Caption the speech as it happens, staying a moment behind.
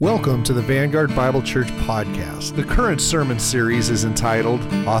Welcome to the Vanguard Bible Church podcast. The current sermon series is entitled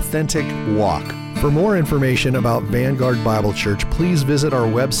Authentic Walk. For more information about Vanguard Bible Church, please visit our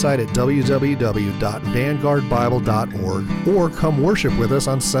website at www.vanguardbible.org or come worship with us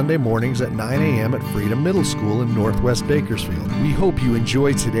on Sunday mornings at 9 a.m. at Freedom Middle School in Northwest Bakersfield. We hope you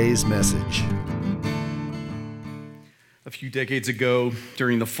enjoy today's message. A few decades ago,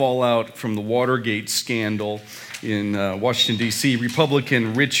 during the fallout from the Watergate scandal in Washington, D.C.,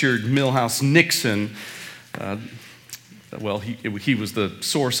 Republican Richard Milhous Nixon, he was the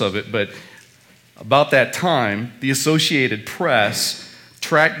source of it, but about that time, the Associated Press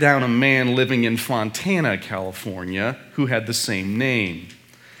tracked down a man living in Fontana, California, who had the same name,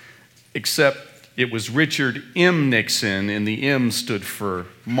 except it was Richard M. Nixon, and the M stood for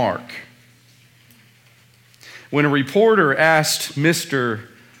Mark. When a reporter asked Mr.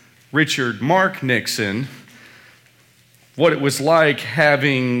 Richard Mark Nixon what it was like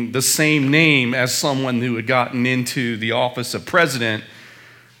having the same name as someone who had gotten into the office of president,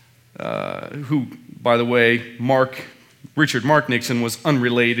 who, by the way, Richard Mark Nixon was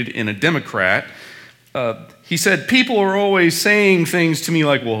unrelated and a Democrat, he said, "People are always saying things to me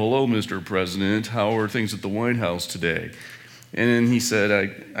like, 'Well, hello, Mr. President, how are things at the White House today?' And then he said,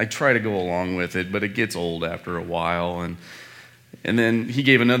 I try to go along with it, but it gets old after a while." And then he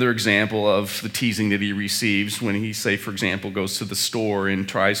gave another example of the teasing that he receives when he, say, for example, goes to the store and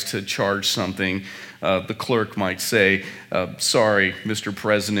tries to charge something. The clerk might say, "Sorry, Mr.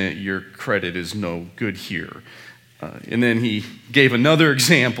 President, your credit is no good here." And then he gave another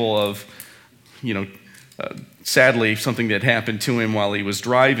example of, sadly, something that happened to him while he was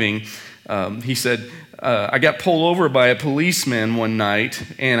driving. He said, "I got pulled over by a policeman one night,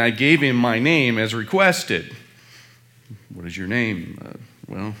 and I gave him my name as requested." "What is your name?"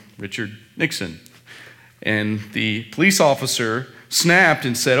 "Well, Richard Nixon." And the police officer snapped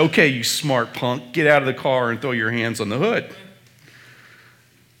and said, "Okay, you smart punk, get out of the car and throw your hands on the hood."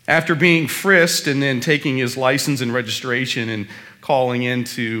 After being frisked and then taking his license and registration and calling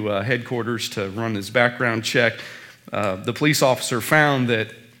into headquarters to run his background check, the police officer found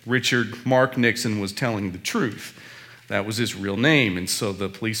that Richard Mark Nixon was telling the truth. That was his real name, and so the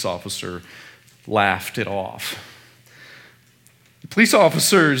police officer laughed it off. Police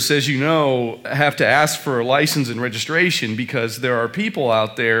officers, as you know, have to ask for a license and registration because there are people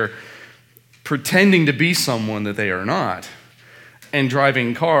out there pretending to be someone that they are not and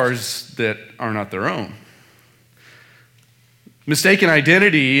driving cars that are not their own. Mistaken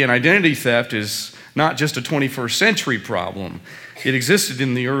identity and identity theft is not just a 21st century problem. It existed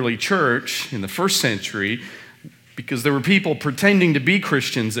in the early church in the first century because there were people pretending to be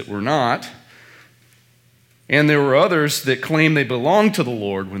Christians that were not, and there were others that claimed they belonged to the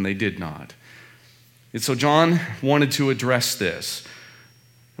Lord when they did not. And so John wanted to address this.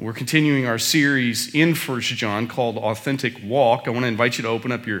 We're continuing our series in 1 John called Authentic Walk. I want to invite you to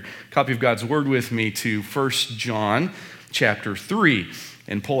open up your copy of God's Word with me to 1 John chapter 3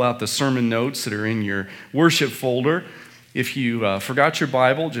 and pull out the sermon notes that are in your worship folder. If you forgot your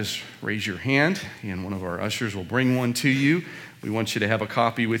Bible, just raise your hand, and one of our ushers will bring one to you. We want you to have a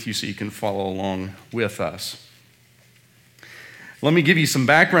copy with you so you can follow along with us. Let me give you some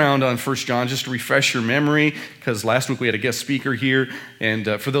background on 1 John just to refresh your memory, because last week we had a guest speaker here,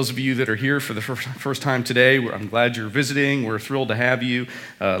 and for those of you that are here for the first time today, I'm glad you're visiting. We're thrilled to have you.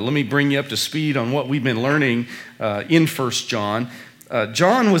 Let me bring you up to speed on what we've been learning in 1 John.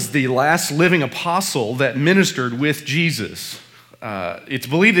 John was the last living apostle that ministered with Jesus. It's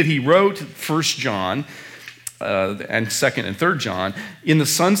believed that he wrote 1 John and 2nd and 3rd John in the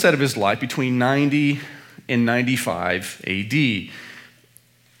sunset of his life between 90 and 95 AD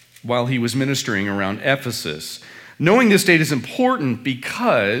while he was ministering around Ephesus. Knowing this date is important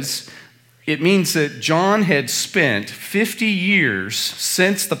because it means that John had spent 50 years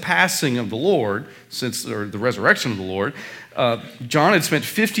since the passing of the Lord, or the resurrection of the Lord. John had spent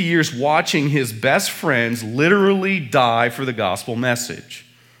 50 years watching his best friends literally die for the gospel message.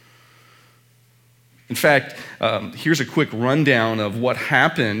 In fact, here's a quick rundown of what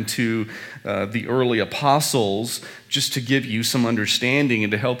happened to the early apostles, just to give you some understanding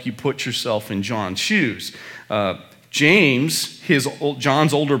and to help you put yourself in John's shoes. James,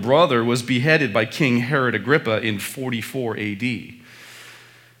 John's older brother, was beheaded by King Herod Agrippa in 44 AD.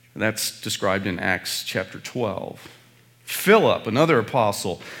 That's described in Acts chapter 12. Philip, another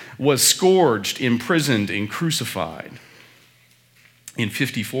apostle, was scourged, imprisoned, and crucified in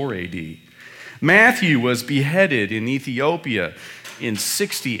 54 AD. Matthew was beheaded in Ethiopia in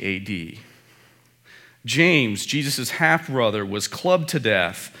 60 AD. James, Jesus' half-brother, was clubbed to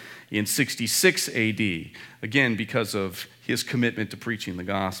death in 66 AD, again because of his commitment to preaching the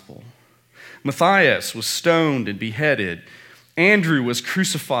gospel. Matthias was stoned and beheaded. Andrew was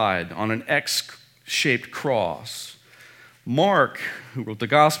crucified on an X-shaped cross. Mark, who wrote the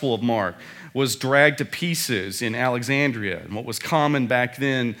Gospel of Mark, was dragged to pieces in Alexandria. And what was common back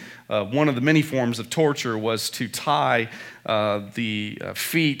then, one of the many forms of torture, was to tie the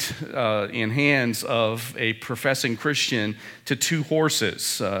feet and hands of a professing Christian to two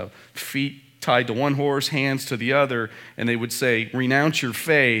horses, feet tied to one horse, hands to the other, and they would say, "Renounce your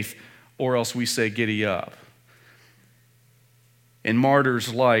faith, or else we say, giddy up." And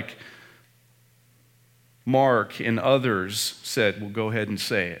martyrs like Mark and others said, "Well, go ahead and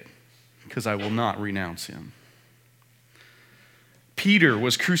say it, because I will not renounce him." Peter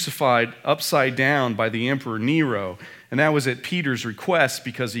was crucified upside down by the Emperor Nero, and that was at Peter's request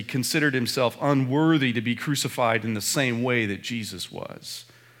because he considered himself unworthy to be crucified in the same way that Jesus was.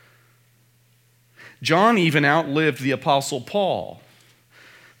 John even outlived the Apostle Paul.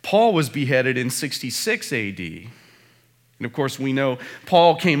 Paul was beheaded in 66 AD. And of course, we know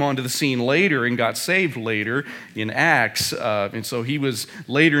Paul came onto the scene later and got saved later in Acts, and so he was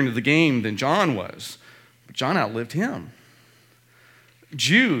later into the game than John was. But John outlived him.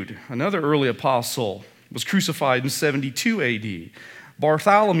 Jude, another early apostle, was crucified in 72 AD.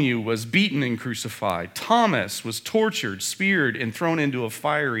 Bartholomew was beaten and crucified. Thomas was tortured, speared, and thrown into a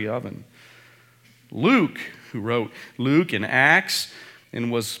fiery oven. Luke, who wrote Luke and Acts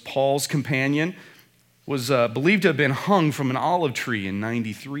and was Paul's companion, was believed to have been hung from an olive tree in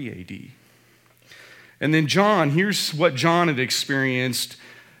 93 AD. And then John, here's what John had experienced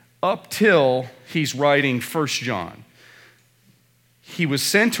up till he's writing 1 John. He was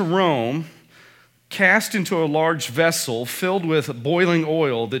sent to Rome, cast into a large vessel filled with boiling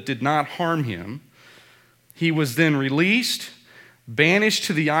oil that did not harm him. He was then released, banished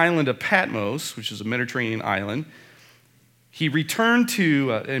to the island of Patmos, which is a Mediterranean island. He returned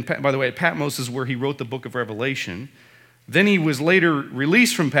to, and by the way, Patmos is where he wrote the book of Revelation. Then he was later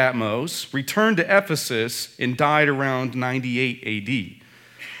released from Patmos, returned to Ephesus, and died around 98 AD.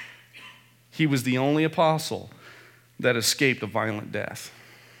 He was the only apostle that escaped a violent death.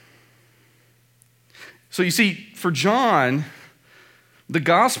 So you see, for John, the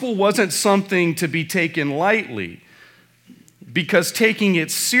gospel wasn't something to be taken lightly, because taking it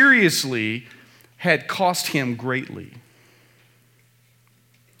seriously had cost him greatly.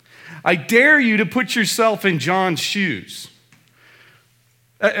 I dare you to put yourself in John's shoes.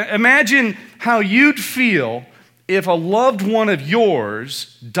 Imagine how you'd feel if a loved one of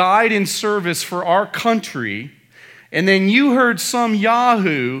yours died in service for our country, and then you heard some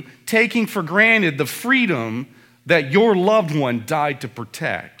yahoo taking for granted the freedom that your loved one died to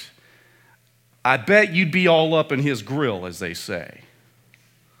protect. I bet you'd be all up in his grill, as they say.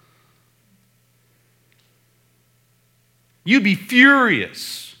 You'd be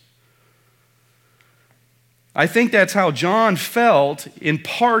furious. I think that's how John felt in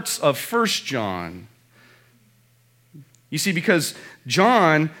parts of 1 John. You see, because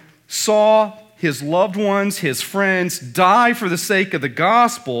John saw his loved ones, his friends, die for the sake of the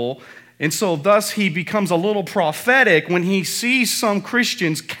gospel, and so thus he becomes a little prophetic when he sees some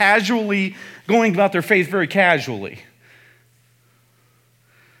Christians casually going about their faith very casually.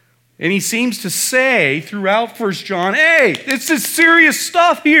 And he seems to say throughout 1 John, hey, it's this serious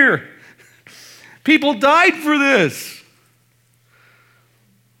stuff here. People died for this.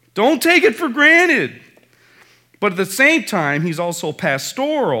 Don't take it for granted. But at the same time, he's also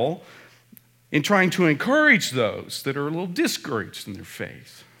pastoral in trying to encourage those that are a little discouraged in their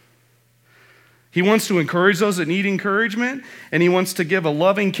faith. He wants to encourage those that need encouragement, and he wants to give a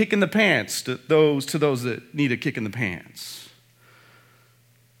loving kick in the pants to those that need a kick in the pants.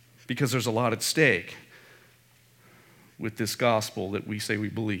 Because there's a lot at stake with this gospel that we say we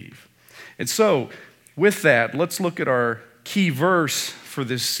believe. And so, with that, let's look at our key verse for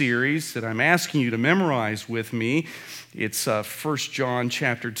this series that I'm asking you to memorize with me. It's 1 John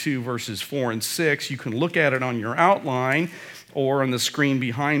chapter 2, verses 4 and 6. You can look at it on your outline or on the screen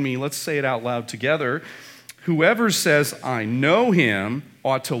behind me. Let's say it out loud together. Whoever says, I know him,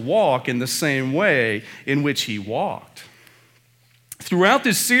 ought to walk in the same way in which he walked. Throughout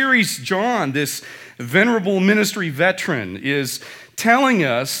this series, John, this venerable ministry veteran, is telling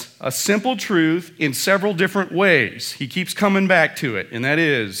us a simple truth in several different ways. He keeps coming back to it, and that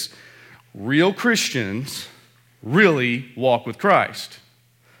is, real Christians really walk with Christ.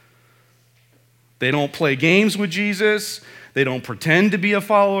 They don't play games with Jesus. They don't pretend to be a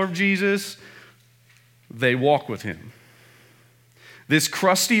follower of Jesus. They walk with him. This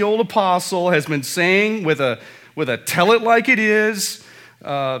crusty old apostle has been saying with a tell it like it is,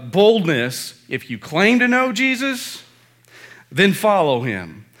 boldness, if you claim to know Jesus, then follow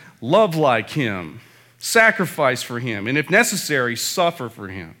him, love like him, sacrifice for him, and if necessary, suffer for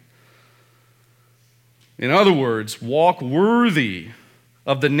him. In other words, walk worthy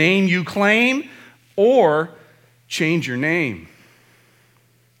of the name you claim or change your name.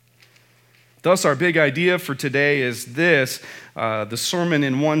 Thus, our big idea for today is this, the sermon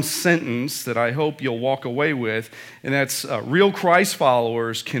in one sentence that I hope you'll walk away with, and that's real Christ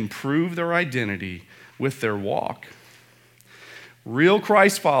followers can prove their identity with their walk. Real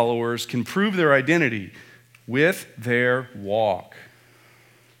Christ followers can prove their identity with their walk.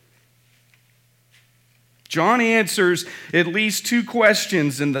 John answers at least two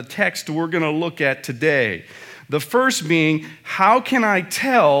questions in the text we're going to look at today. The first being, how can I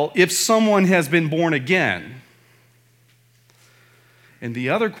tell if someone has been born again? And the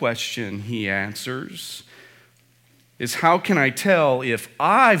other question he answers is, how can I tell if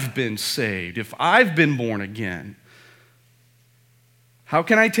I've been saved, if I've been born again? How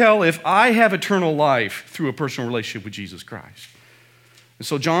can I tell if I have eternal life through a personal relationship with Jesus Christ? And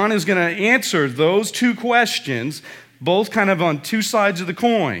so John is going to answer those two questions, both kind of on two sides of the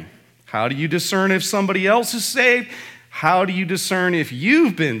coin. How do you discern if somebody else is saved? How do you discern if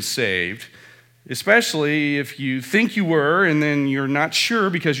you've been saved? Especially if you think you were and then you're not sure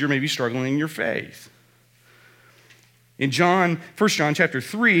because you're maybe struggling in your faith. In 1 John chapter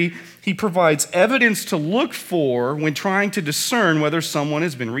 3, he provides evidence to look for when trying to discern whether someone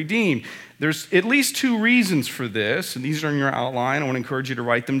has been redeemed. There's at least two reasons for this, and these are in your outline. I want to encourage you to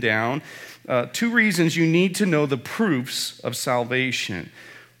write them down. Two reasons you need to know the proofs of salvation.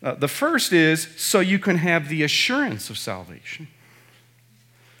 The first is so you can have the assurance of salvation.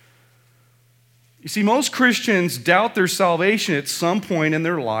 You see, most Christians doubt their salvation at some point in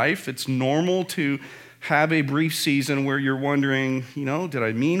their life. It's normal to have a brief season where you're wondering, did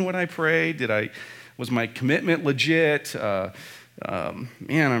I mean what I prayed? Was my commitment legit? Man,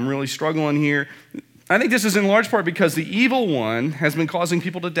 I'm really struggling here. I think this is in large part because the evil one has been causing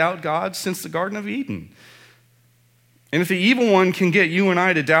people to doubt God since the Garden of Eden. And if the evil one can get you and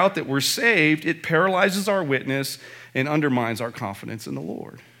I to doubt that we're saved, it paralyzes our witness and undermines our confidence in the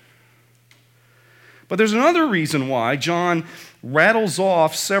Lord. But there's another reason why John rattles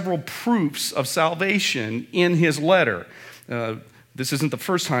off several proofs of salvation in his letter. This isn't the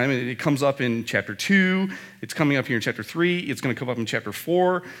first time. It comes up in chapter 2. It's coming up here in chapter 3. It's going to come up in chapter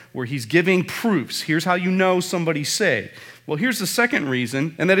 4, where he's giving proofs. Here's how you know somebody's saved. Well, here's the second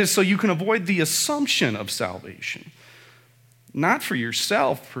reason, and that is so you can avoid the assumption of salvation. Not for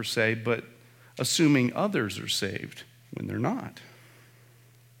yourself, per se, but assuming others are saved when they're not.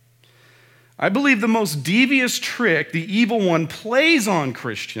 I believe the most devious trick the evil one plays on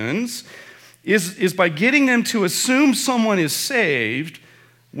Christians is by getting them to assume someone is saved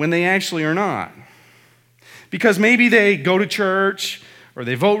when they actually are not. Because maybe they go to church, or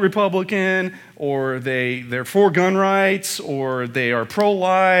they vote Republican, or they're for gun rights, or they are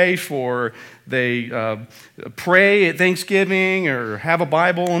pro-life, or they pray at Thanksgiving, or have a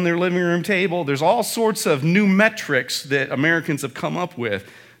Bible on their living room table. There's all sorts of new metrics that Americans have come up with,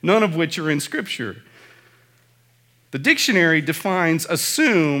 none of which are in Scripture. The dictionary defines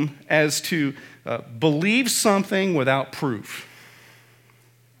assume as to believe something without proof.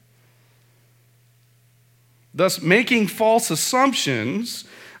 Thus, making false assumptions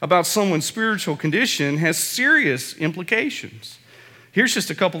about someone's spiritual condition has serious implications. Here's just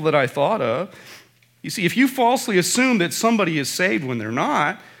a couple that I thought of. You see, if you falsely assume that somebody is saved when they're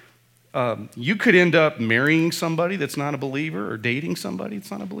not, you could end up marrying somebody that's not a believer or dating somebody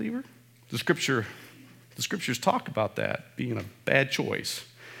that's not a believer. The scriptures talk about that being a bad choice.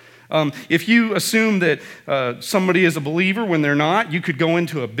 If you assume that somebody is a believer when they're not, you could go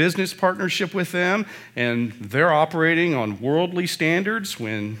into a business partnership with them and they're operating on worldly standards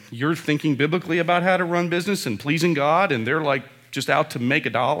when you're thinking biblically about how to run business and pleasing God, and they're like just out to make a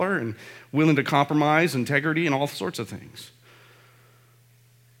dollar and willing to compromise integrity and all sorts of things.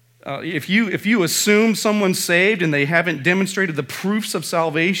 If you assume someone's saved and they haven't demonstrated the proofs of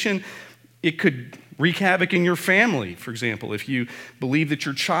salvation, it could wreak havoc in your family. For example, if you believe that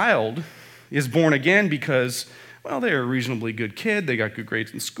your child is born again because, well, they're a reasonably good kid, they got good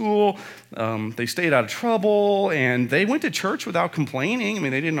grades in school, they stayed out of trouble, and they went to church without complaining. I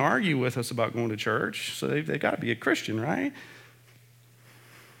mean, they didn't argue with us about going to church, so they got to be a Christian, right?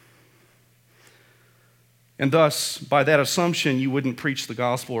 And thus, by that assumption, you wouldn't preach the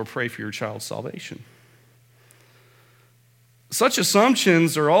gospel or pray for your child's salvation. Such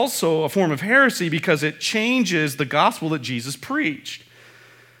assumptions are also a form of heresy because it changes the gospel that Jesus preached.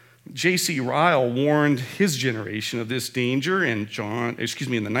 J.C. Ryle warned his generation of this danger in the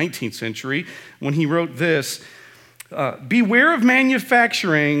 19th century when he wrote this, beware of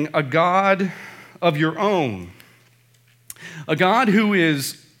manufacturing a God of your own, a God who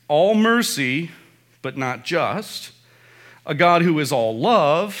is all mercy but not just, a God who is all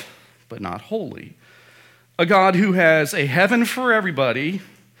love but not holy, a God who has a heaven for everybody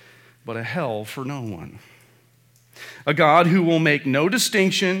but a hell for no one, a God who will make no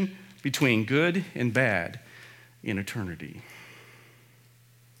distinction between good and bad in eternity.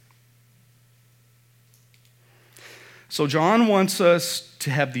 So John wants us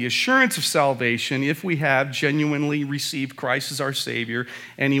to have the assurance of salvation if we have genuinely received Christ as our Savior,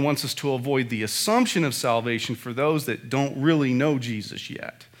 and he wants us to avoid the assumption of salvation for those that don't really know Jesus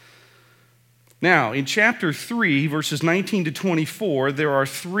yet. Now, in chapter 3, verses 19 to 24, there are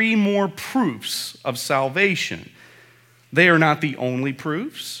 3 more proofs of salvation. They are not the only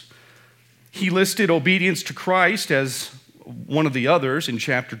proofs. He listed obedience to Christ as one of the others in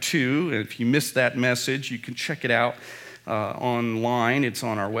chapter 2. And if you missed that message, you can check it out online. It's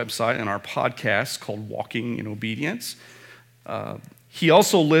on our website and our podcast called Walking in Obedience. He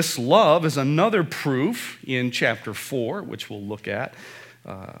also lists love as another proof in chapter 4, which we'll look at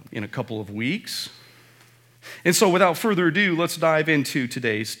in a couple of weeks. And so without further ado, let's dive into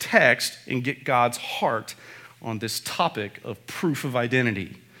today's text and get God's heart on this topic of proof of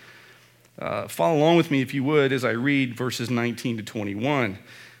identity. Follow along with me if you would as I read verses 19 to 21.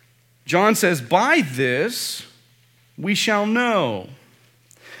 John says, by this we shall know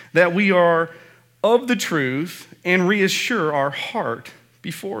that we are of the truth and reassure our heart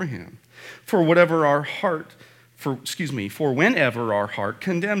before him. For whenever our heart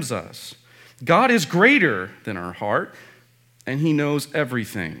condemns us, God is greater than our heart, and he knows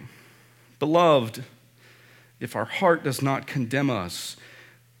everything. Beloved, if our heart does not condemn us,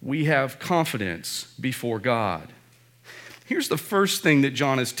 we have confidence before God. Here's the first thing that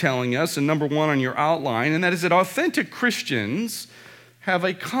John is telling us, and number 1 on your outline, and that is that authentic Christians have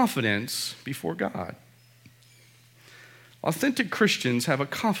a confidence before God. Authentic Christians have a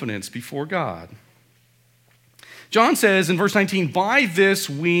confidence before God. John says in verse 19, by this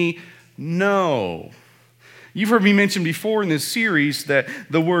we know. You've heard me mention before in this series that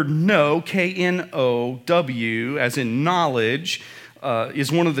the word know, K-N-O-W, as in knowledge,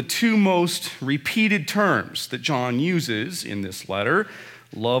 is one of the 2 most repeated terms that John uses in this letter.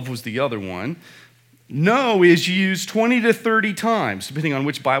 Love was the other one. Know is used 20 to 30 times, depending on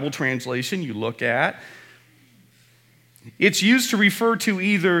which Bible translation you look at. It's used to refer to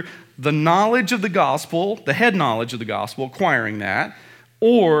either the knowledge of the gospel, the head knowledge of the gospel, acquiring that,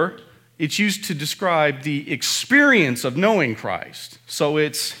 or it's used to describe the experience of knowing Christ. So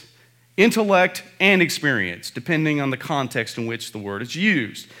it's intellect and experience, depending on the context in which the word is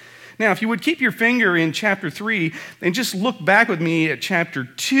used. Now, if you would keep your finger in chapter 3 and just look back with me at chapter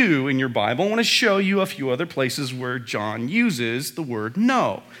 2 in your Bible, I want to show you a few other places where John uses the word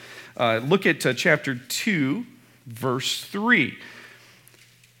know. Look at chapter 2, verse 3.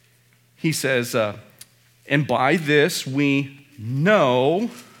 He says, and by this we know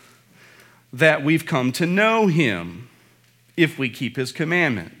that we've come to know him if we keep his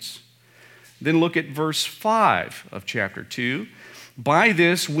commandments. Then look at verse 5 of chapter 2. By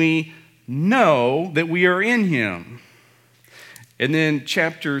this we know that we are in him. And then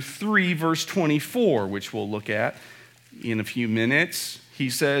chapter 3, verse 24, which we'll look at in a few minutes, he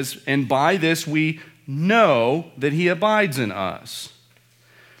says, and by this we know that he abides in us.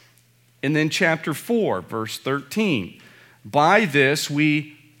 And then chapter 4, verse 13, by this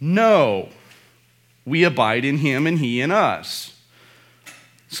we know we abide in him and he in us.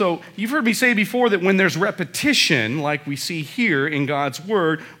 So you've heard me say before that when there's repetition, like we see here in God's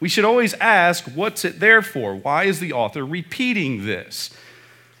word, we should always ask, what's it there for? Why is the author repeating this?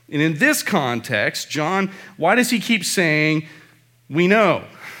 And in this context, John, why does he keep saying, we know?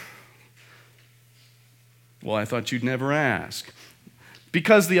 Well, I thought you'd never ask.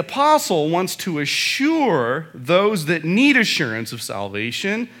 Because the apostle wants to assure those that need assurance of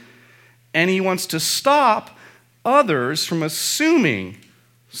salvation, and he wants to stop others from assuming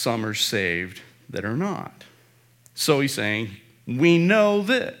some are saved that are not. So he's saying, we know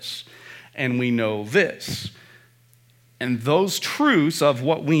this, and we know this. And those truths of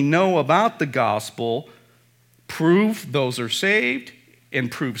what we know about the gospel prove those are saved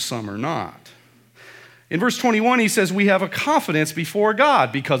and prove some are not. In verse 21, he says we have a confidence before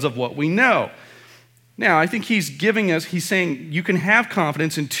God because of what we know. Now, I think he's saying you can have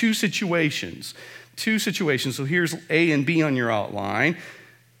confidence in 2 situations. 2 situations. So here's A and B on your outline.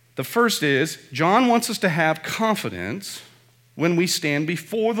 The first is, John wants us to have confidence when we stand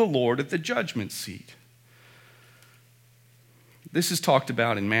before the Lord at the judgment seat. This is talked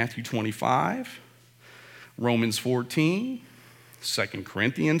about in Matthew 25, Romans 14, 2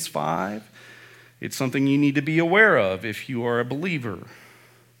 Corinthians 5. It's something you need to be aware of if you are a believer.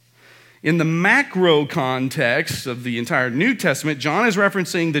 In the macro context of the entire New Testament, John is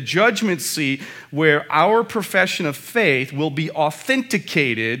referencing the judgment seat where our profession of faith will be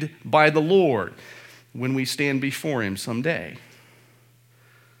authenticated by the Lord when we stand before him someday.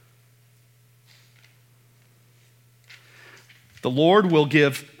 The Lord will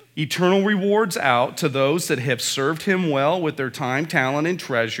give eternal rewards out to those that have served him well with their time, talent, and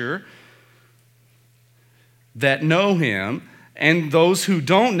treasure, that know him. And those who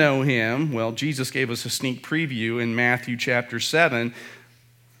don't know him, well, Jesus gave us a sneak preview in Matthew chapter 7.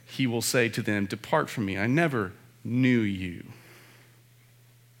 He will say to them, "Depart from me, I never knew you."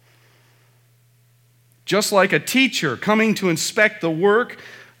 Just like a teacher coming to inspect the work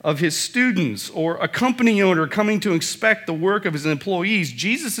of his students, or a company owner coming to inspect the work of his employees,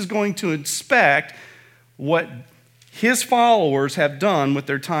 Jesus is going to inspect what his followers have done with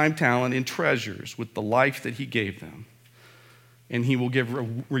their time, talent, and treasures, with the life that he gave them. And he will give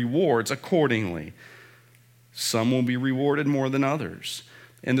rewards accordingly. Some will be rewarded more than others.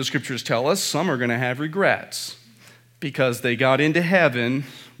 And the scriptures tell us some are going to have regrets because they got into heaven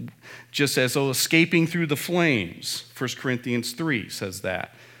just as though escaping through the flames. 1 Corinthians 3 says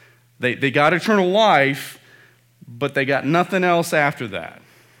that. They got eternal life, but they got nothing else after that.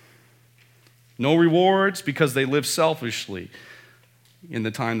 No rewards because they lived selfishly in the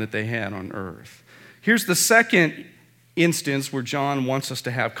time that they had on earth. Here's the second instance where John wants us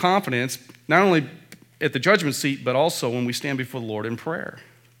to have confidence, not only at the judgment seat, but also when we stand before the Lord in prayer.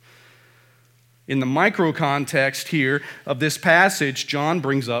 In the micro context here of this passage, John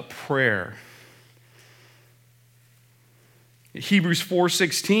brings up prayer. Hebrews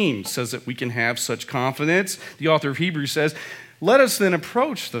 4:16 says that we can have such confidence. The author of Hebrews says, "Let us then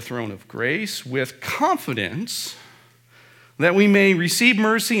approach the throne of grace with confidence, that we may receive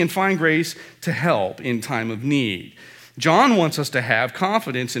mercy and find grace to help in time of need." John wants us to have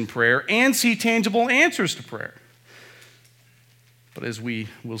confidence in prayer and see tangible answers to prayer. But as we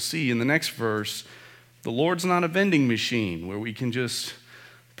will see in the next verse, the Lord's not a vending machine where we can just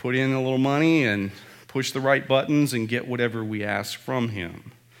put in a little money and push the right buttons and get whatever we ask from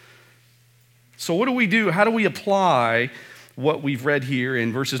him. So what do we do? How do we apply what we've read here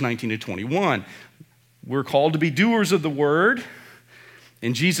in verses 19 to 21? We're called to be doers of the word.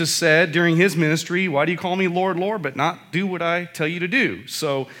 And Jesus said during his ministry, "Why do you call me Lord, Lord, but not do what I tell you to do?"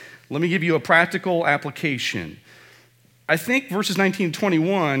 So let me give you a practical application. I think verses 19 to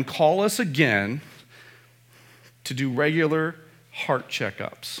 21 call us again to do regular heart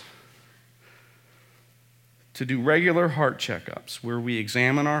checkups. To do regular heart checkups where we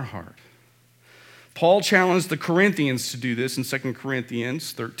examine our heart. Paul challenged the Corinthians to do this in 2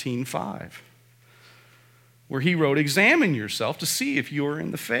 Corinthians 13:5. Where he wrote, "Examine yourself to see if you are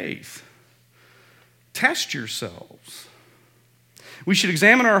in the faith. Test yourselves." We should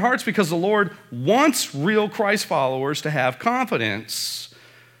examine our hearts because the Lord wants real Christ followers to have confidence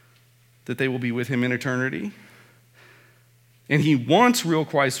that they will be with him in eternity. And he wants real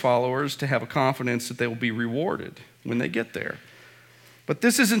Christ followers to have a confidence that they will be rewarded when they get there. But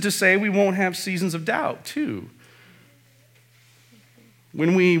this isn't to say we won't have seasons of doubt, too.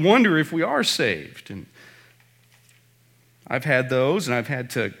 When we wonder if we are saved. And I've had those, and I've had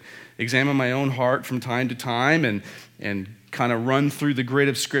to examine my own heart from time to time and kind of run through the grid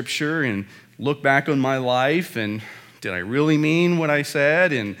of Scripture and look back on my life, and did I really mean what I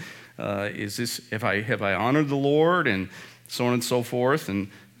said? And have I honored the Lord? And so on and so forth. And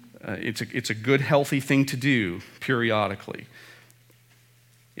it's a good, healthy thing to do periodically.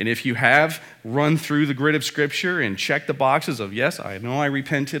 And if you have run through the grid of Scripture and checked the boxes of, yes, I know I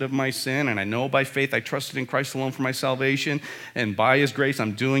repented of my sin, and I know by faith I trusted in Christ alone for my salvation, and by his grace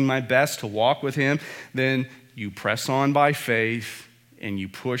I'm doing my best to walk with him, then you press on by faith and you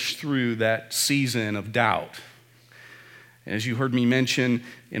push through that season of doubt. As you heard me mention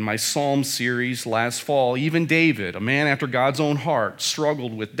in my Psalm series last fall, even David, a man after God's own heart,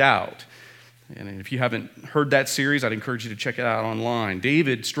 struggled with doubt. And if you haven't heard that series, I'd encourage you to check it out online.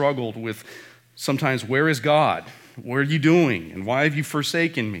 David struggled with sometimes, where is God? What are you doing? And why have you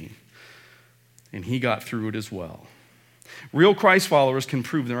forsaken me? And he got through it as well. Real Christ followers can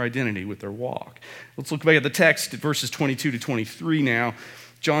prove their identity with their walk. Let's look back at the text at verses 22 to 23 now.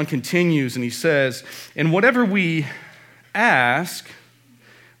 John continues and he says, "And whatever we ask,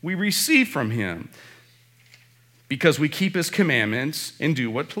 we receive from him, because we keep his commandments and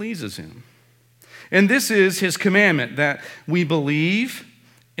do what pleases him. And this is his commandment, that we believe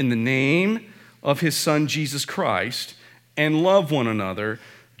in the name of his Son, Jesus Christ, and love one another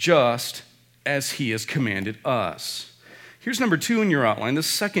just as he has commanded us. Here's number 2 in your outline, the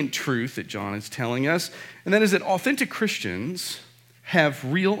second truth that John is telling us, and that is that authentic Christians have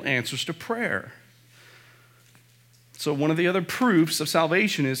real answers to prayer. So one of the other proofs of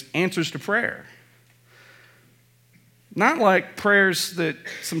salvation is answers to prayer. Not like prayers that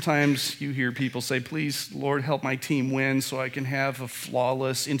sometimes you hear people say, please, Lord, help my team win so I can have a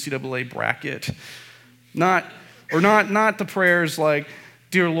flawless NCAA bracket. Not the prayers like,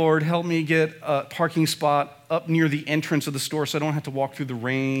 dear Lord, help me get a parking spot up near the entrance of the store so I don't have to walk through the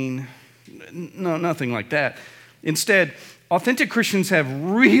rain. No, nothing like that. Instead, authentic Christians have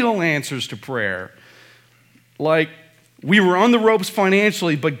real answers to prayer. Like, we were on the ropes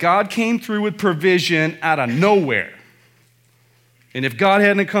financially, but God came through with provision out of nowhere. And if God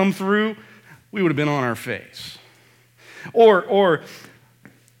hadn't come through, we would have been on our face. Or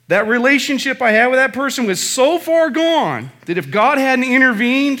that relationship I had with that person was so far gone that if God hadn't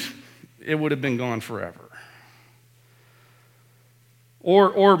intervened, it would have been gone forever.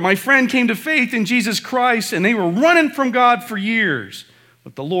 Or my friend came to faith in Jesus Christ and they were running from God for years,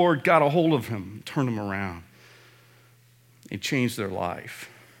 but the Lord got a hold of him, turned him around. It changed their life.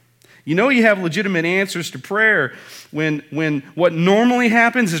 You know you have legitimate answers to prayer when what normally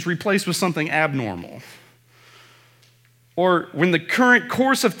happens is replaced with something abnormal. Or when the current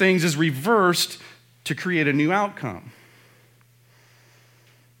course of things is reversed to create a new outcome.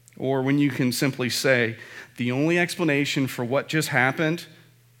 Or when you can simply say, the only explanation for what just happened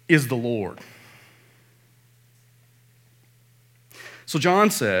is the Lord. So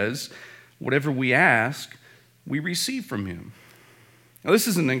John says, whatever we ask, we receive from him. Now, this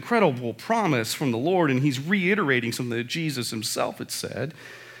is an incredible promise from the Lord, and he's reiterating something that Jesus himself had said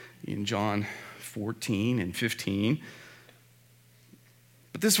in John 14 and 15.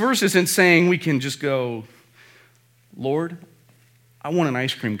 But this verse isn't saying we can just go, Lord, I want an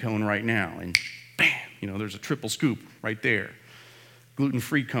ice cream cone right now, and bam, there's a triple scoop right there.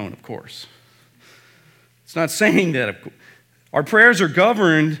 Gluten-free cone, of course. It's not saying that. Our prayers are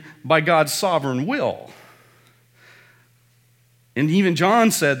governed by God's sovereign will. And even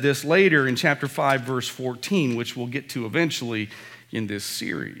John said this later in chapter 5, verse 14, which we'll get to eventually in this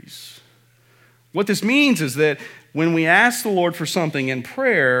series. What this means is that when we ask the Lord for something in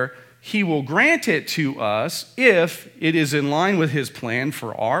prayer, he will grant it to us if it is in line with his plan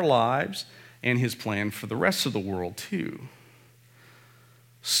for our lives and his plan for the rest of the world too.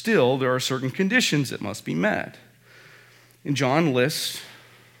 Still, there are certain conditions that must be met. And John lists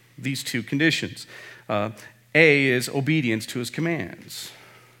these 2 conditions. A is obedience to his commands.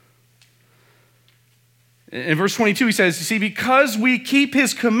 In verse 22, he says, you see, because we keep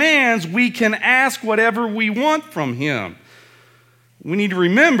his commands, we can ask whatever we want from him. We need to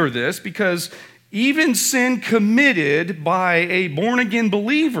remember this because even sin committed by a born-again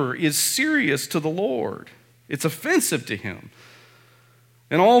believer is serious to the Lord. It's offensive to him.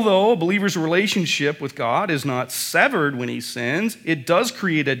 And although a believer's relationship with God is not severed when he sins, it does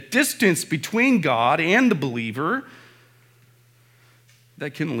create a distance between God and the believer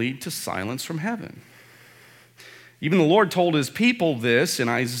that can lead to silence from heaven. Even the Lord told his people this in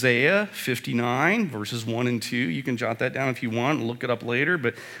Isaiah 59, verses 1 and 2. You can jot that down if you want and look it up later.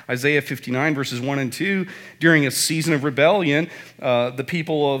 But Isaiah 59, verses 1 and 2, during a season of rebellion, the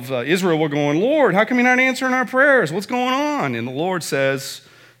people of Israel were going, Lord, how come you're not answering our prayers? What's going on? And the Lord says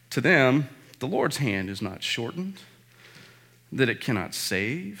to them, the Lord's hand is not shortened, that it cannot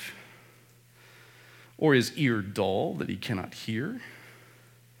save, or his ear dull, that he cannot hear.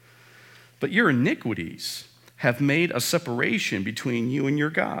 But your iniquities have made a separation between you and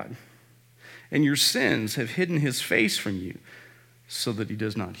your God, and your sins have hidden his face from you so that he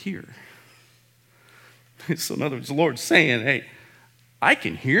does not hear. So in other words, the Lord's saying, hey, I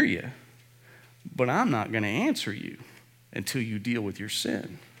can hear you, but I'm not going to answer you until you deal with your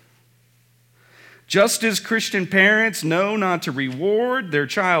sin. Just as Christian parents know not to reward their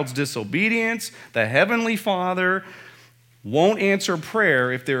child's disobedience, the Heavenly Father won't answer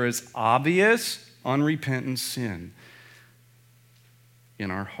prayer if there is obvious unrepentant sin in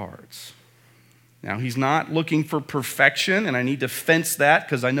our hearts. Now, he's not looking for perfection, and I need to fence that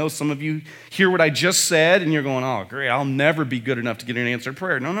because I know some of you hear what I just said, and you're going, oh, great, I'll never be good enough to get an answered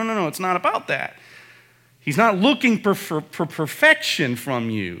prayer. No, it's not about that. He's not looking for perfection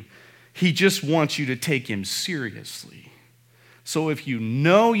from you. He just wants you to take him seriously. So if you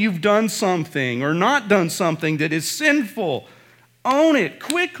know you've done something or not done something that is sinful, own it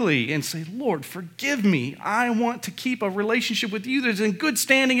quickly and say, Lord, forgive me. I want to keep a relationship with you that's in good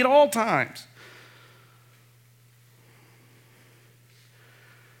standing at all times.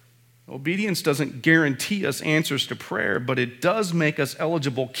 Obedience doesn't guarantee us answers to prayer, but it does make us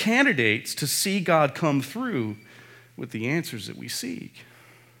eligible candidates to see God come through with the answers that we seek.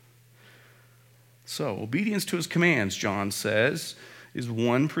 So, obedience to his commands, John says, is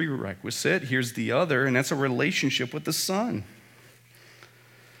one prerequisite. Here's the other, and that's a relationship with the Son.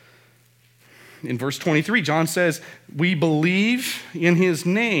 In verse 23, John says, we believe in his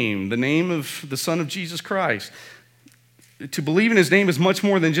name, the name of the Son of Jesus Christ. To believe in his name is much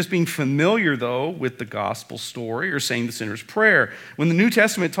more than just being familiar, though, with the gospel story or saying the sinner's prayer. When the New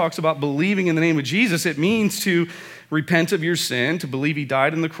Testament talks about believing in the name of Jesus, it means to repent of your sin, to believe he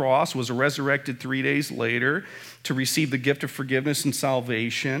died on the cross, was resurrected 3 days later, to receive the gift of forgiveness and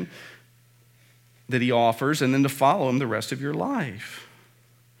salvation that he offers, and then to follow him the rest of your life.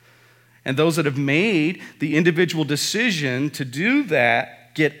 And those that have made the individual decision to do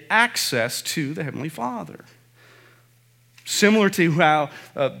that get access to the Heavenly Father. Similar to how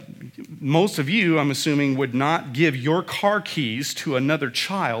most of you, I'm assuming, would not give your car keys to another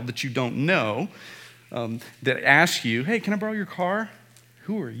child that you don't know, that asks you, hey, can I borrow your car?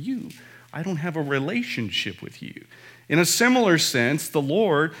 Who are you? I don't have a relationship with you. In a similar sense, the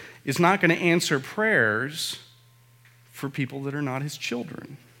Lord is not going to answer prayers for people that are not his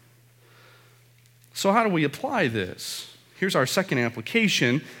children. So how do we apply this? Here's our second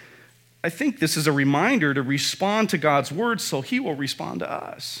application. I think this is a reminder to respond to God's word so he will respond to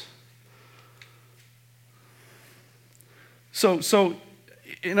us. So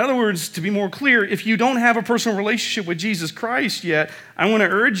in other words, to be more clear, if you don't have a personal relationship with Jesus Christ yet, I want to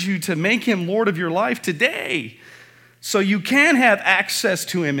urge you to make him Lord of your life today so you can have access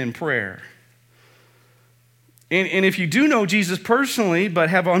to him in prayer. And if you do know Jesus personally but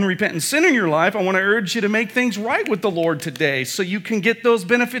have unrepentant sin in your life, I want to urge you to make things right with the Lord today so you can get those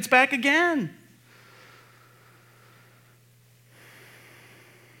benefits back again.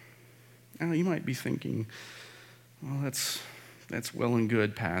 Now, you might be thinking, well, that's well and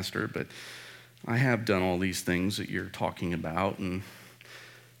good, Pastor, but I have done all these things that you're talking about, and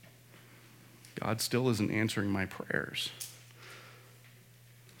God still isn't answering my prayers.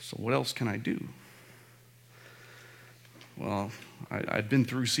 So what else can I do? Well, I've been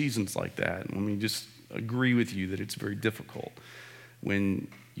through seasons like that. And let me just agree with you that it's very difficult. When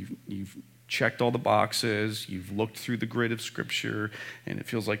you've checked all the boxes, you've looked through the grid of Scripture, and it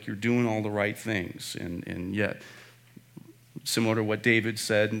feels like you're doing all the right things. And yet, similar to what David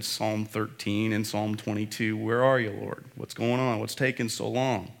said in Psalm 13 and Psalm 22, where are you, Lord? What's going on? What's taking so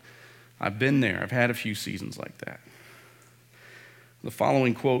long? I've been there. I've had a few seasons like that. The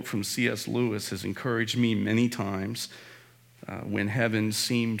following quote from C.S. Lewis has encouraged me many times when heaven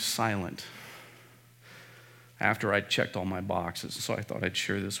seemed silent after I'd checked all my boxes. So I thought I'd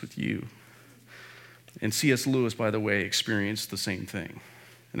share this with you. And C.S. Lewis, by the way, experienced the same thing.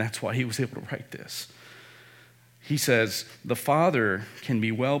 And that's why he was able to write this. He says, the Father can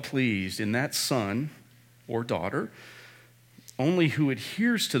be well pleased in that son or daughter only who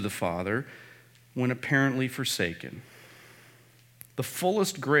adheres to the Father when apparently forsaken. The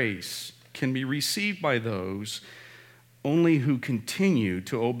fullest grace can be received by those only who continue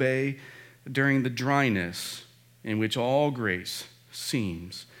to obey during the dryness in which all grace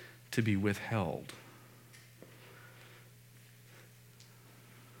seems to be withheld.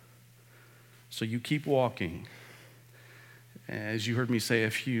 So you keep walking. As you heard me say a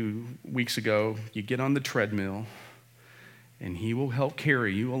few weeks ago, you get on the treadmill, and he will help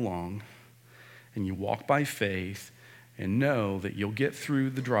carry you along, and you walk by faith and know that you'll get through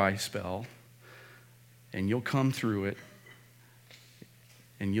the dry spell, and you'll come through it,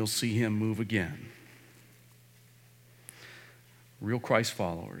 and you'll see him move again. Real Christ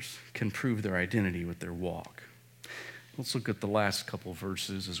followers can prove their identity with their walk. Let's look at the last couple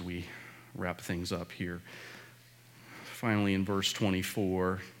verses as we wrap things up here. Finally, in verse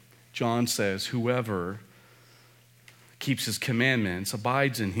 24, John says, whoever keeps his commandments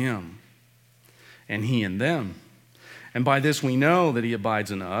abides in him, and he in them. And by this we know that he abides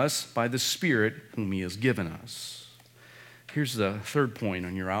in us, by the Spirit whom he has given us. Here's the third point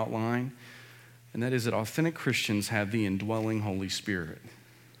on your outline, and that is that authentic Christians have the indwelling Holy Spirit.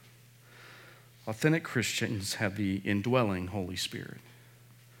 Authentic Christians have the indwelling Holy Spirit.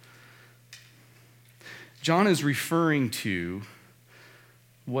 John is referring to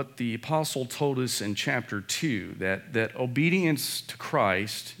what the apostle told us in chapter 2, that obedience to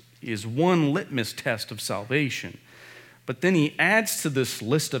Christ is one litmus test of salvation. But then he adds to this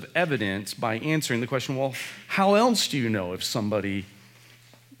list of evidence by answering the question, well, how else do you know if somebody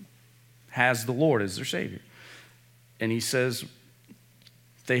has the Lord as their Savior? And he says,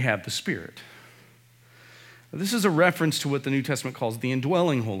 they have the Spirit. This is a reference to what the New Testament calls the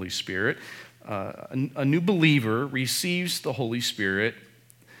indwelling Holy Spirit. A new believer receives the Holy Spirit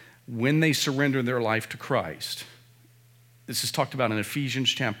when they surrender their life to Christ. This is talked about in Ephesians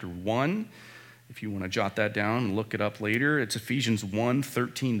chapter 1. If you want to jot that down and look it up later, it's Ephesians 1,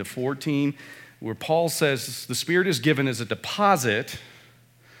 13 to 14, where Paul says the Spirit is given as a deposit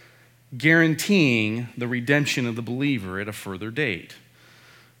guaranteeing the redemption of the believer at a further date.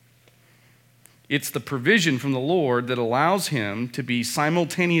 It's the provision from the Lord that allows him to be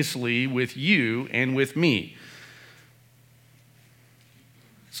simultaneously with you and with me.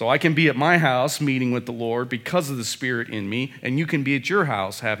 So I can be at my house meeting with the Lord because of the Spirit in me, and you can be at your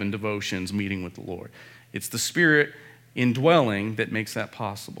house having devotions, meeting with the Lord. It's the Spirit indwelling that makes that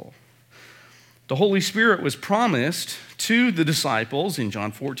possible. The Holy Spirit was promised to the disciples in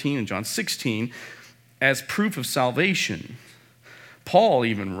John 14 and John 16 as proof of salvation. Paul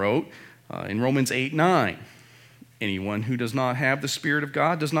even wrote in Romans 8:9, anyone who does not have the Spirit of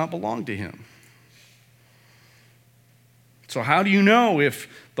God does not belong to him. So how do you know if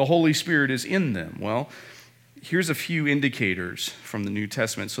the Holy Spirit is in them? Well, here's a few indicators from the New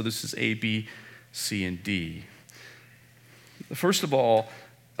Testament. So this is A, B, C, and D. First of all,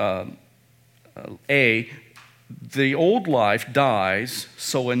 A, the old life dies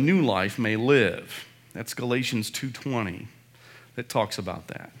so a new life may live. That's Galatians 2:20 that talks about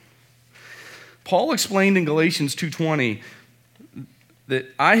that. Paul explained in Galatians 2:20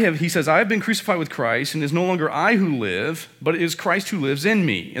 that he says, I have been crucified with Christ, and it is no longer I who live, but it is Christ who lives in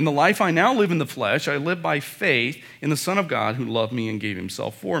me. In the life I now live in the flesh, I live by faith in the Son of God who loved me and gave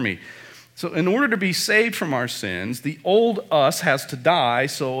himself for me. So in order to be saved from our sins, the old us has to die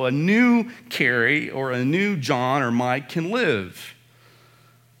so a new Cary or a new John or Mike can live.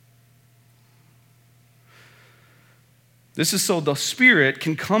 This is so the Spirit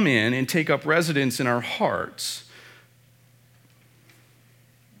can come in and take up residence in our hearts.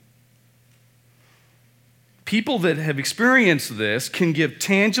 People that have experienced this can give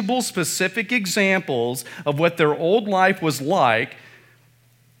tangible, specific examples of what their old life was like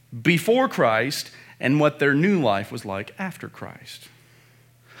before Christ and what their new life was like after Christ.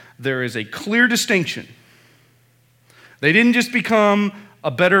 There is a clear distinction. They didn't just become a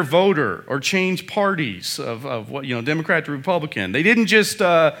better voter or change parties of what, Democrat to Republican. They didn't just,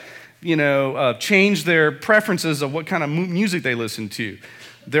 change their preferences of what kind of music they listen to.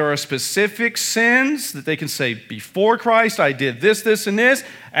 There are specific sins that they can say, before Christ, I did this, this, and this.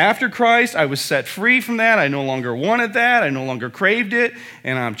 After Christ, I was set free from that. I no longer wanted that. I no longer craved it,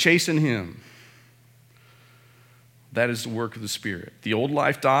 and I'm chasing him. That is the work of the Spirit. The old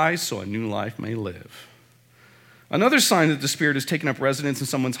life dies so a new life may live. Another sign that the Spirit has taken up residence in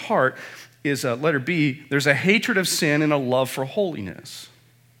someone's heart is letter B. There's a hatred of sin and a love for holiness.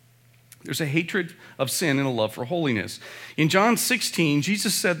 There's a hatred of sin and a love for holiness. In John 16,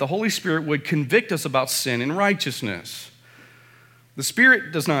 Jesus said the Holy Spirit would convict us about sin and righteousness. The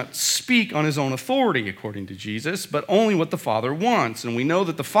Spirit does not speak on his own authority, according to Jesus, but only what the Father wants. And we know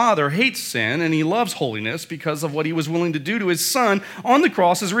that the Father hates sin and he loves holiness because of what he was willing to do to his Son on the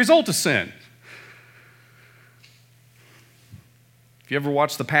cross as a result of sin. If you ever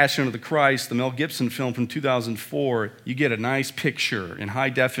watch The Passion of the Christ, the Mel Gibson film from 2004, you get a nice picture in high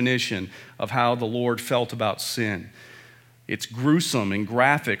definition of how the Lord felt about sin. It's gruesome and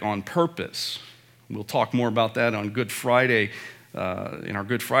graphic on purpose. We'll talk more about that on Good Friday, in our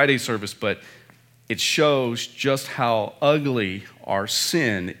Good Friday service, but it shows just how ugly our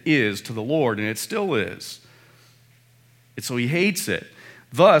sin is to the Lord, and it still is. And so he hates it.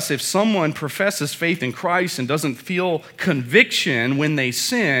 Thus, if someone professes faith in Christ and doesn't feel conviction when they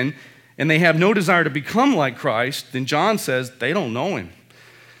sin, and they have no desire to become like Christ, then John says they don't know him.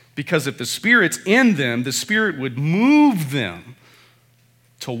 Because if the Spirit's in them, the Spirit would move them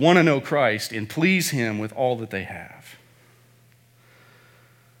to want to know Christ and please him with all that they have.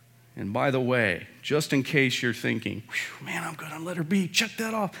 And by the way, just in case you're thinking, man, I'm good on letter B, check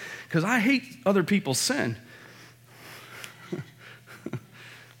that off, because I hate other people's sin.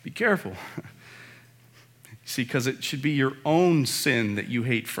 Be careful. See, because it should be your own sin that you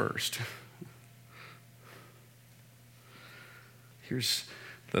hate first. Here's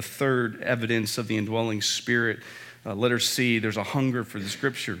the third evidence of the indwelling Spirit. Letter C, there's a hunger for the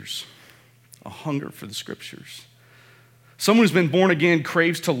Scriptures. A hunger for the Scriptures. Someone who's been born again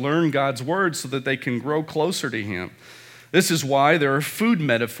craves to learn God's Word so that they can grow closer to him. This is why there are food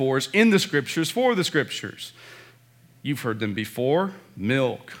metaphors in the Scriptures for the Scriptures. You've heard them before: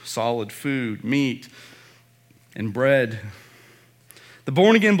 milk, solid food, meat, and bread. The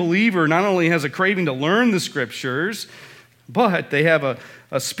born-again believer not only has a craving to learn the Scriptures, but they have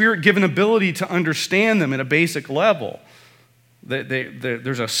a Spirit-given ability to understand them at a basic level.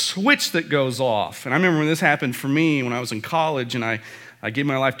 There's a switch that goes off. And I remember when this happened for me when I was in college and I gave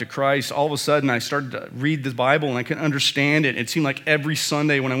my life to Christ. All of a sudden, I started to read the Bible and I couldn't understand it. It seemed like every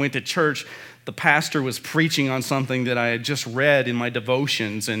Sunday when I went to church, the pastor was preaching on something that I had just read in my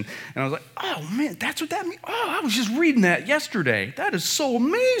devotions. And I was like, oh man, that's what that means? Oh, I was just reading that yesterday. That is so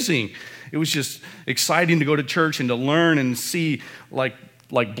amazing. It was just exciting to go to church and to learn and see like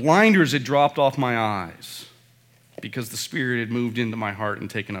blinders had dropped off my eyes because the Spirit had moved into my heart and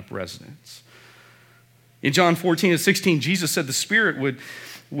taken up residence. In John 14:16, Jesus said the Spirit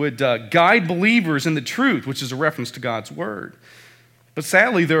would guide believers in the truth, which is a reference to God's Word. But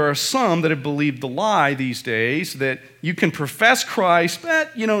sadly, there are some that have believed the lie these days that you can profess Christ,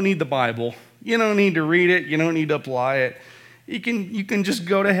 but you don't need the Bible. You don't need to read it. You don't need to apply it. You can just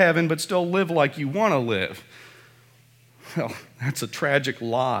go to heaven, but still live like you want to live. Well, that's a tragic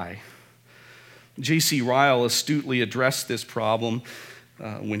lie. J.C. Ryle astutely addressed this problem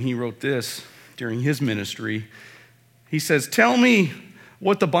when he wrote this during his ministry. He says, "Tell me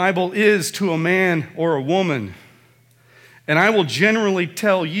what the Bible is to a man or a woman, and I will generally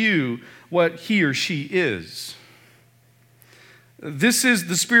tell you what he or she is. This is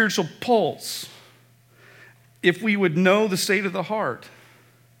the spiritual pulse, if we would know the state of the heart.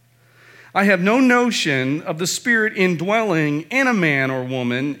 I have no notion of the Spirit indwelling in a man or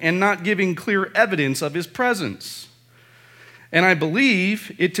woman and not giving clear evidence of his presence. And I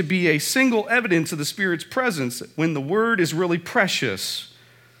believe it to be a single evidence of the Spirit's presence when the Word is really precious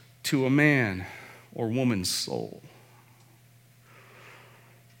to a man or woman's soul."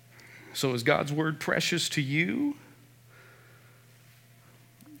 So is God's Word precious to you?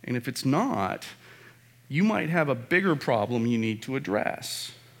 And if it's not, you might have a bigger problem you need to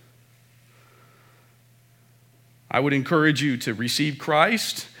address. I would encourage you to receive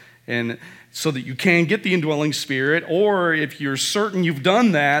Christ and so that you can get the indwelling Spirit, or if you're certain you've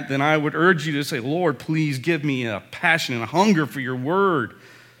done that, then I would urge you to say, "Lord, please give me a passion and a hunger for your Word."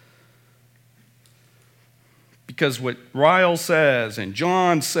 Because what Ryle says and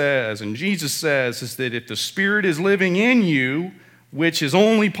John says and Jesus says is that if the Spirit is living in you, which is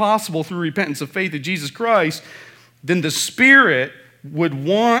only possible through repentance of faith in Jesus Christ, then the Spirit would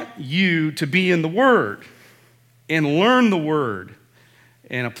want you to be in the Word and learn the Word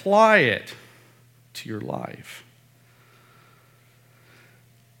and apply it to your life.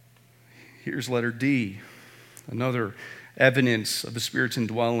 Here's letter D, another evidence of the Spirit's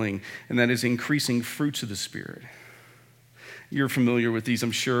indwelling, and that is increasing fruits of the Spirit. You're familiar with these,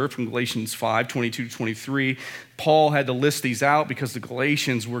 I'm sure, from Galatians 5:22-23. Paul had to list these out because the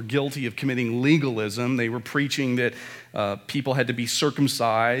Galatians were guilty of committing legalism. They were preaching that people had to be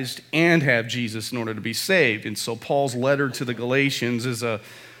circumcised and have Jesus in order to be saved. And so Paul's letter to the Galatians is a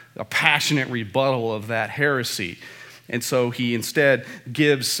passionate rebuttal of that heresy. And so he instead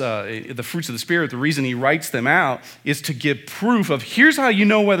gives the fruits of the Spirit. The reason he writes them out is to give proof of here's how you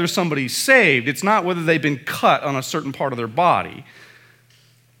know whether somebody's saved. It's not whether they've been cut on a certain part of their body.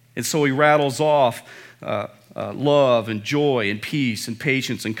 And so he rattles off love and joy and peace and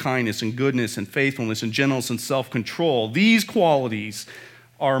patience and kindness and goodness and faithfulness and gentleness and self-control. These qualities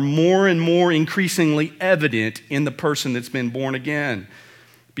are more and more increasingly evident in the person that's been born again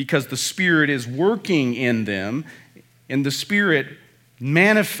because the Spirit is working in them. And the Spirit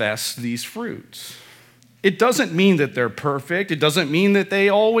manifests these fruits. It doesn't mean that they're perfect. It doesn't mean that they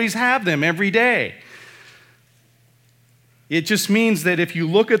always have them every day. It just means that if you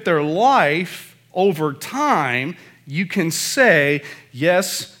look at their life over time, you can say,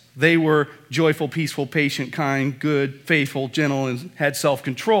 yes, they were joyful, peaceful, patient, kind, good, faithful, gentle, and had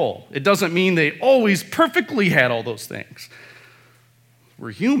self-control. It doesn't mean they always perfectly had all those things.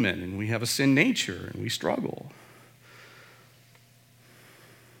 We're human, and we have a sin nature, and we struggle.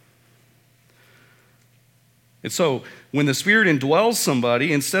 And so when the Spirit indwells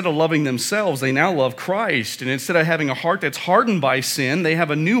somebody, instead of loving themselves, they now love Christ. And instead of having a heart that's hardened by sin, they have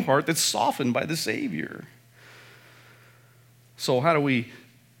a new heart that's softened by the Savior. So how do we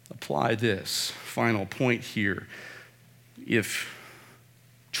apply this final point here? If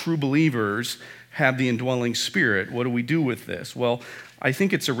true believers have the indwelling Spirit, what do we do with this? Well, I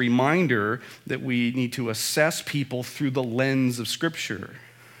think it's a reminder that we need to assess people through the lens of Scripture.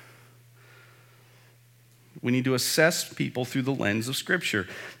 We need to assess people through the lens of Scripture.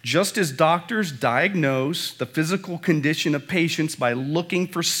 Just as doctors diagnose the physical condition of patients by looking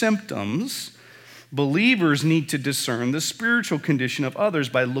for symptoms, believers need to discern the spiritual condition of others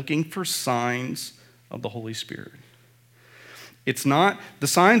by looking for signs of the Holy Spirit. The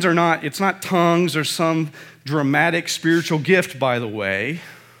signs are not, it's not tongues or some dramatic spiritual gift, by the way,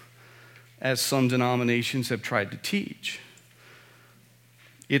 as some denominations have tried to teach.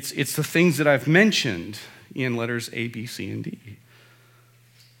 It's the things that I've mentioned in letters A, B, C, and D.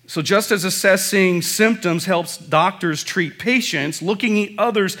 So just as assessing symptoms helps doctors treat patients, looking at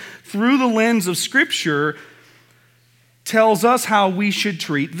others through the lens of Scripture tells us how we should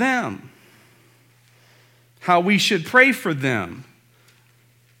treat them, how we should pray for them,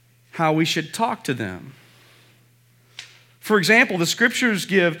 how we should talk to them. For example, the Scriptures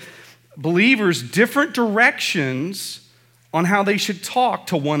give believers different directions on how they should talk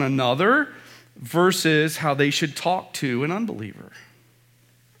to one another versus how they should talk to an unbeliever.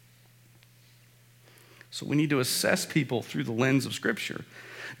 So we need to assess people through the lens of Scripture.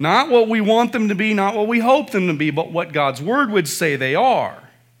 Not what we want them to be, not what we hope them to be, but what God's Word would say they are.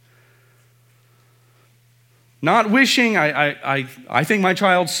 Not wishing, I think my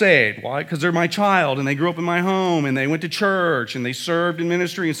child's saved. Why? Because they're my child and they grew up in my home and they went to church and they served in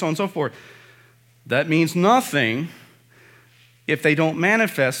ministry and so on and so forth. That means nothing if they don't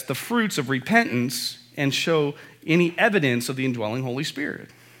manifest the fruits of repentance and show any evidence of the indwelling Holy Spirit.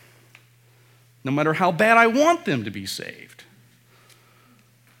 No matter how bad I want them to be saved.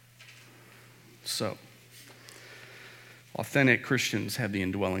 So, authentic Christians have the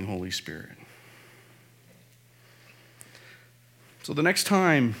indwelling Holy Spirit. So the next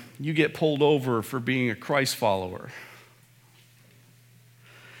time you get pulled over for being a Christ follower,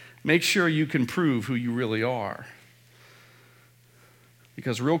 make sure you can prove who you really are.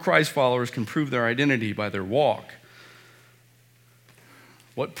 Because real Christ followers can prove their identity by their walk.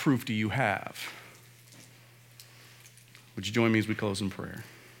 What proof do you have? Would you join me as we close in prayer?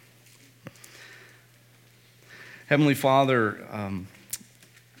 Heavenly Father,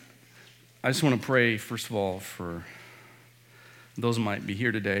 I just want to pray, first of all, for those who might be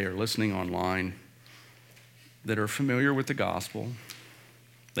here today or listening online that are familiar with the gospel.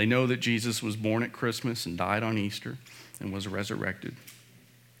 They know that Jesus was born at Christmas and died on Easter and was resurrected.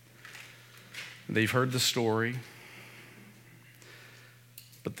 They've heard the story,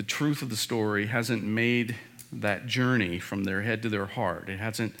 but the truth of the story hasn't made that journey from their head to their heart. It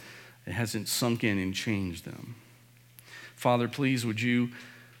hasn't sunk in and changed them. Father, please, would you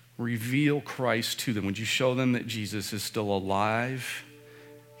reveal Christ to them? Would you show them that Jesus is still alive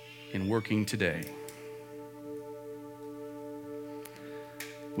and working today?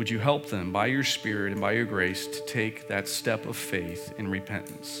 Would you help them by your Spirit and by your grace to take that step of faith in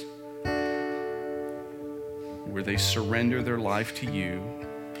repentance, where they surrender their life to you,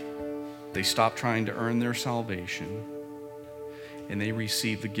 they stop trying to earn their salvation, and they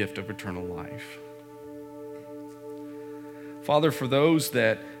receive the gift of eternal life. Father, for those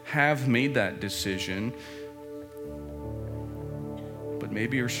that have made that decision, but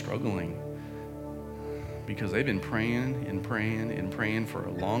maybe are struggling because they've been praying and praying and praying for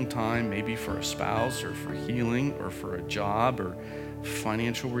a long time, maybe for a spouse or for healing or for a job or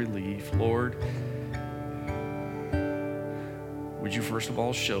financial relief, Lord, would you first of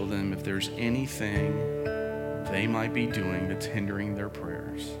all show them if there's anything they might be doing that's hindering their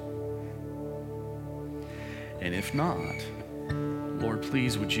prayers? And if not, Lord,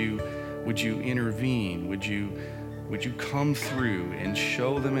 please, would you intervene? Would you come through and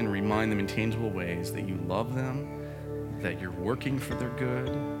show them and remind them in tangible ways that you love them, that you're working for their good,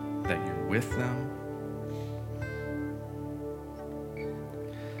 that you're with them?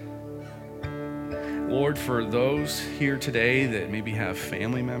 Lord, for those here today that maybe have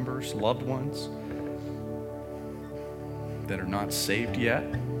family members, loved ones that are not saved yet,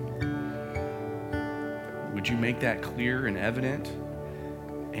 would you make that clear and evident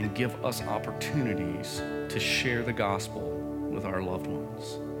and give us opportunities to share the gospel with our loved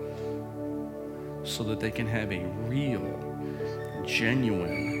ones so that they can have a real,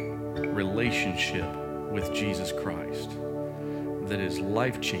 genuine relationship with Jesus Christ that is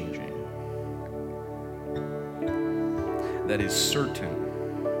life-changing, that is certain,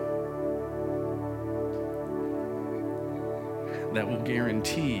 that will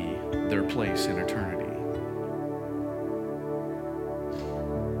guarantee their place in eternity.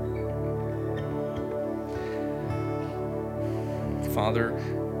 Father,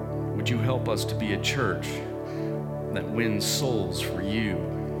 would you help us to be a church that wins souls for you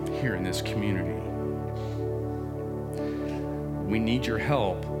here in this community? We need your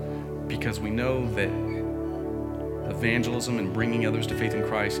help because we know that evangelism and bringing others to faith in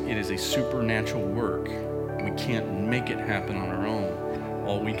Christ, it is a supernatural work. We can't make it happen on our own.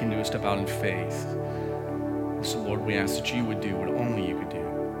 All we can do is step out in faith. So Lord, we ask that you would do what only you could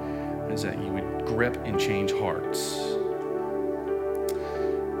do, is that you would grip and change hearts.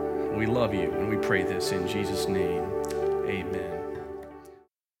 We love you, and we pray this in Jesus' name. Amen.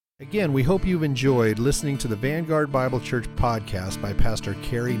 Again, we hope you've enjoyed listening to the Vanguard Bible Church podcast by Pastor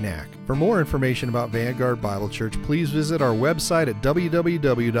Cary Knack. For more information about Vanguard Bible Church, please visit our website at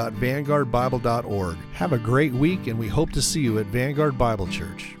www.vanguardbible.org. Have a great week, and we hope to see you at Vanguard Bible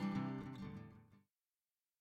Church.